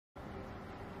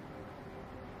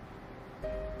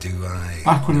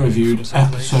Back when I reviewed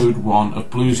episode 1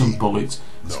 of Blues and Bullets,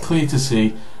 it's clear to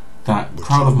see that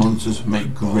Crowd of Monsters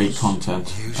make great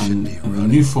content, and the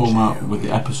new format with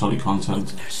the episodic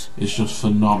content is just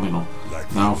phenomenal.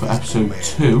 Now for episode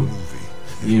 2,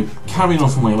 you're carrying on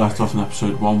from where you left off in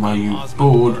episode 1, where you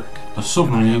board a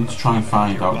submarine to try and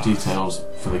find out details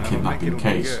for the kidnapping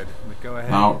case.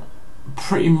 Now,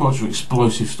 pretty much an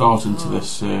explosive start into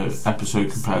this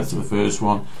episode compared to the first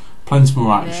one. Plenty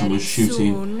more action with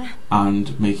shooting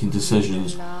and making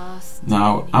decisions.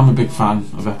 Now, I'm a big fan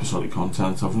of episodic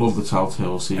content. I've loved the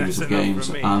Telltale series of games,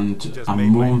 and I'm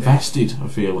more invested, I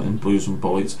feel, in Blues and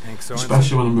Bullets,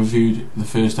 especially when I reviewed the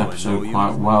first episode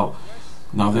quite well.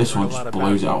 Now this one just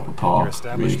blows it out the park,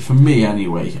 really, for me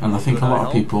anyway, and I think a lot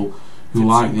of people who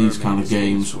like these kind of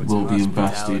games will be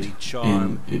invested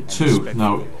in it too.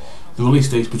 Now, the release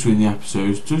dates between the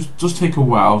episodes does take a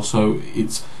while, so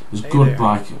it's as good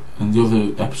like in the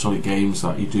other episodic games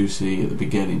that you do see at the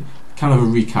beginning, kind of a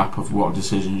recap of what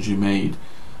decisions you made.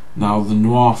 Now the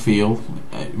noir feel,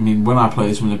 I mean, when I play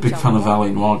this, I'm a big fan of LA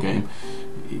Noir game.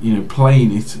 You know,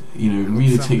 playing it, you know,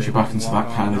 really takes you back into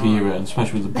that kind of era, and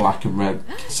especially with the black and red,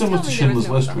 similar to Schindler's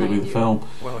List, really, the film.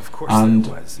 And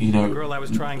you know,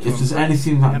 if there's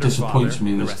anything that disappoints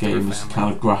me in this game, is the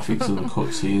kind of graphics of the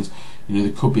cutscenes. You know,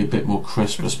 they could be a bit more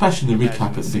crisp, especially the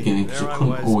recap at the beginning, because you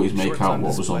couldn't always make out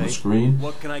what was on the screen.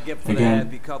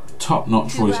 Again,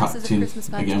 top-notch voice acting.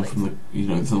 Again, from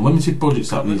the limited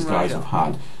budgets that these guys have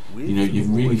had. You know, you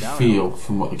really feel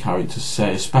from what the characters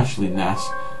say, especially Ness.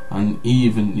 And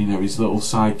even, you know, his little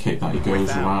sidekick that he goes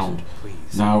around.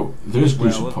 Now, there is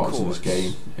gruesome parts in this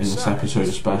game, in this episode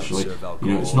especially.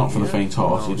 You know, it's not for the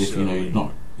faint-hearted if, you know, you're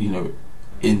not, you know,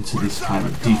 into this kind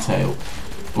of detail.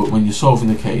 But when you're solving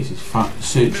the case,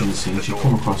 searching the scenes, you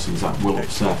come across things that will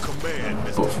upset.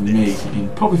 But for me,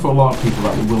 and probably for a lot of people,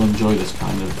 that they will enjoy this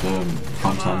kind of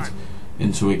content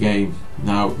into a game.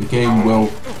 Now, the game will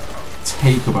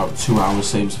take about 2 hours,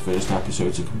 same as the first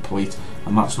episode, to complete,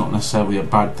 and that's not necessarily a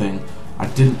bad thing. I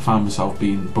didn't find myself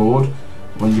being bored.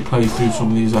 When you play through some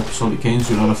of these episodic games,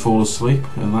 you're going to fall asleep,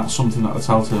 and that's something that the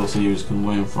Telltale series can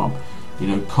learn from. You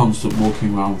know, constant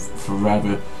walking around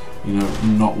forever, you know,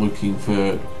 not looking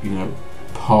for, you know,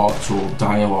 parts or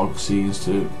dialogue scenes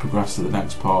to progress to the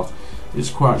next part.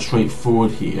 It's quite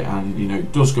straightforward here, and you know,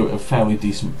 it does go at a fairly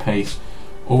decent pace.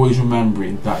 Always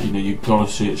remembering that, you know, you've got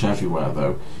to search everywhere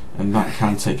though, and that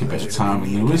can take a bit of time.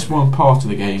 And there is one part of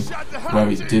the game where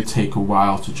it did take a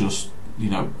while to just, you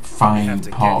know, find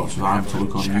parts that I'm to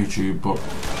look on YouTube, but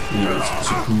you know,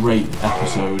 it's a great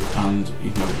episode, and you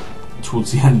know,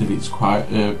 towards the end of it, it's quite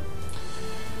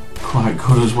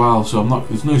good as well. So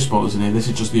there's no spoilers in here. This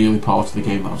is just the early part of the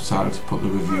game that I've decided to put the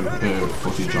review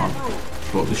footage on.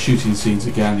 But the shooting scenes,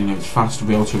 again, you know, it's fast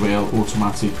rail to rail,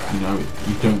 automatic. You know,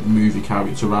 you don't move your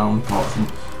character around apart from,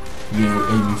 you know,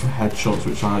 aiming for headshots,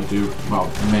 which I do. Well,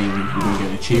 mainly you don't get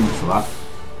an achievement for that.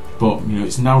 But you know,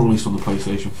 it's now released on the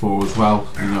PlayStation 4 as well.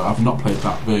 You know, I've not played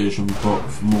that version, but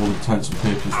for more intents and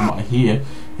purposes, from what I hear,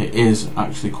 it is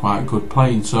actually quite good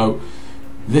playing. So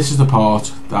this is the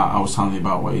part that I was telling you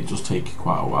about, where it does take you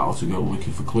quite a while to go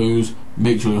looking for clues.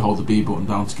 Make sure you hold the B button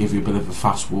down to give you a bit of a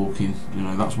fast walking. You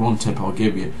know, that's one tip I'll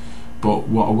give you. But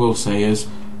what I will say is,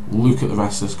 look at the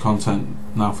rest of this content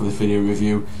now for the video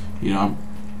review. You know,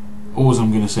 all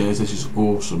I'm going to say is this is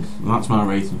awesome. And that's my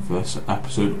rating for this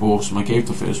episode. Awesome. I gave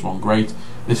the first one great.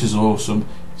 This is awesome.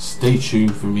 Stay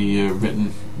tuned for me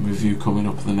written review coming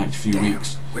up in the next few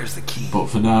weeks. Where's the key? But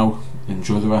for now,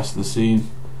 enjoy the rest of the scene.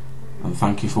 And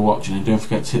thank you for watching, and don't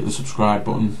forget to hit the subscribe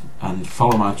button and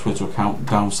follow my Twitter account,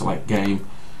 DownSelectGame,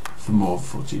 for more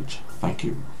footage. Thank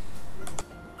you.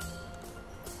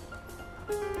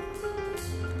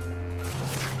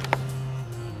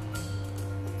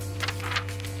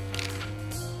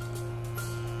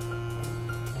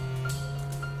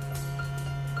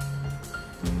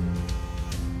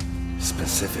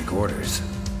 Specific orders.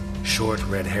 Short,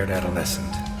 red-haired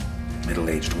adolescent.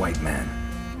 Middle-aged white man.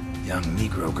 Young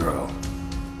Negro girl.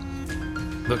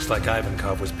 Looks like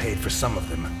Ivankov was paid for some of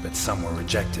them, but some were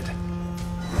rejected.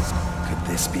 Could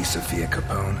this be Sophia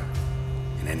Capone?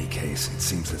 In any case, it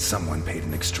seems that someone paid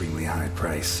an extremely high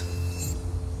price.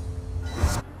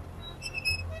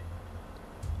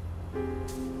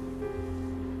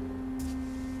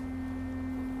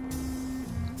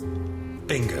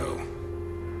 Bingo.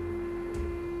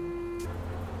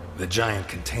 The giant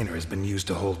container has been used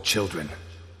to hold children.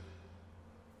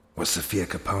 Was Sophia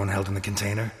Capone held in the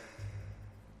container?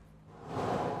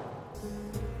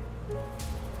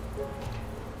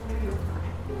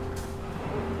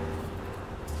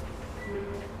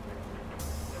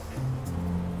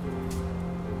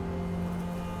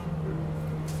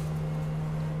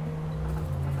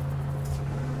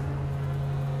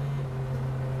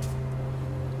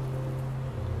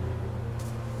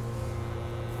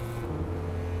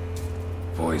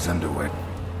 his underwear.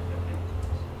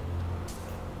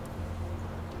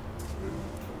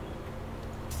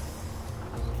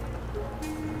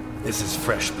 This is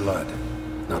fresh blood,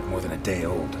 not more than a day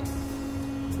old.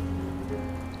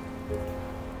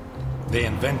 They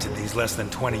invented these less than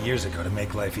 20 years ago to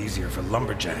make life easier for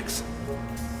lumberjacks.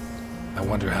 I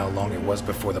wonder how long it was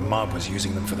before the mob was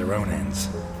using them for their own ends.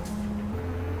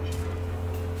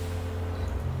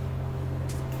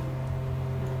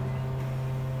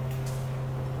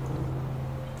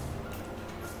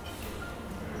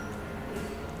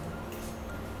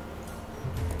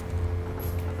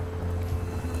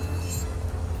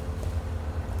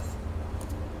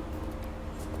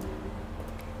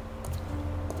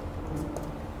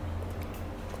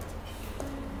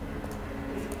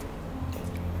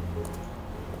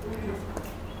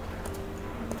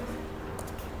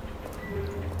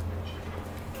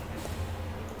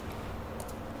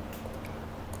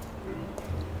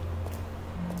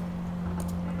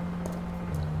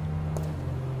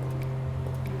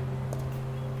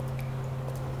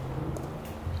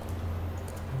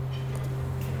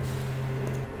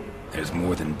 There's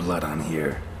more than blood on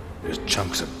here. There's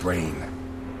chunks of brain.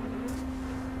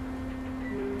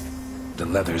 The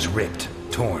leather's ripped,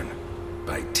 torn.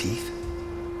 By teeth?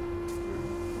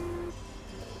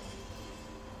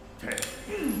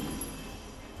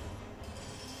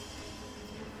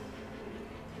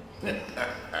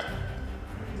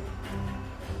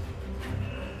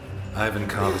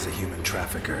 Ivankov is a human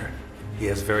trafficker. He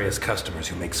has various customers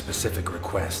who make specific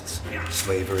requests.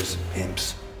 Slavers,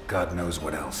 imps, God knows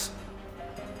what else.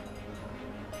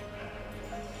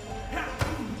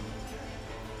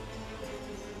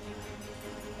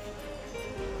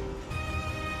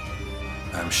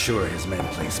 I'm sure his men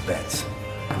place bets,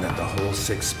 and that the whole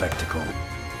sick spectacle...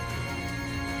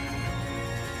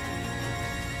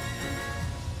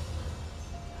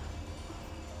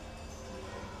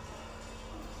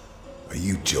 Are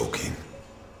you joking?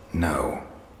 No.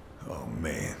 Oh,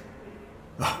 man.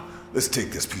 Let's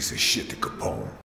take this piece of shit to Capone.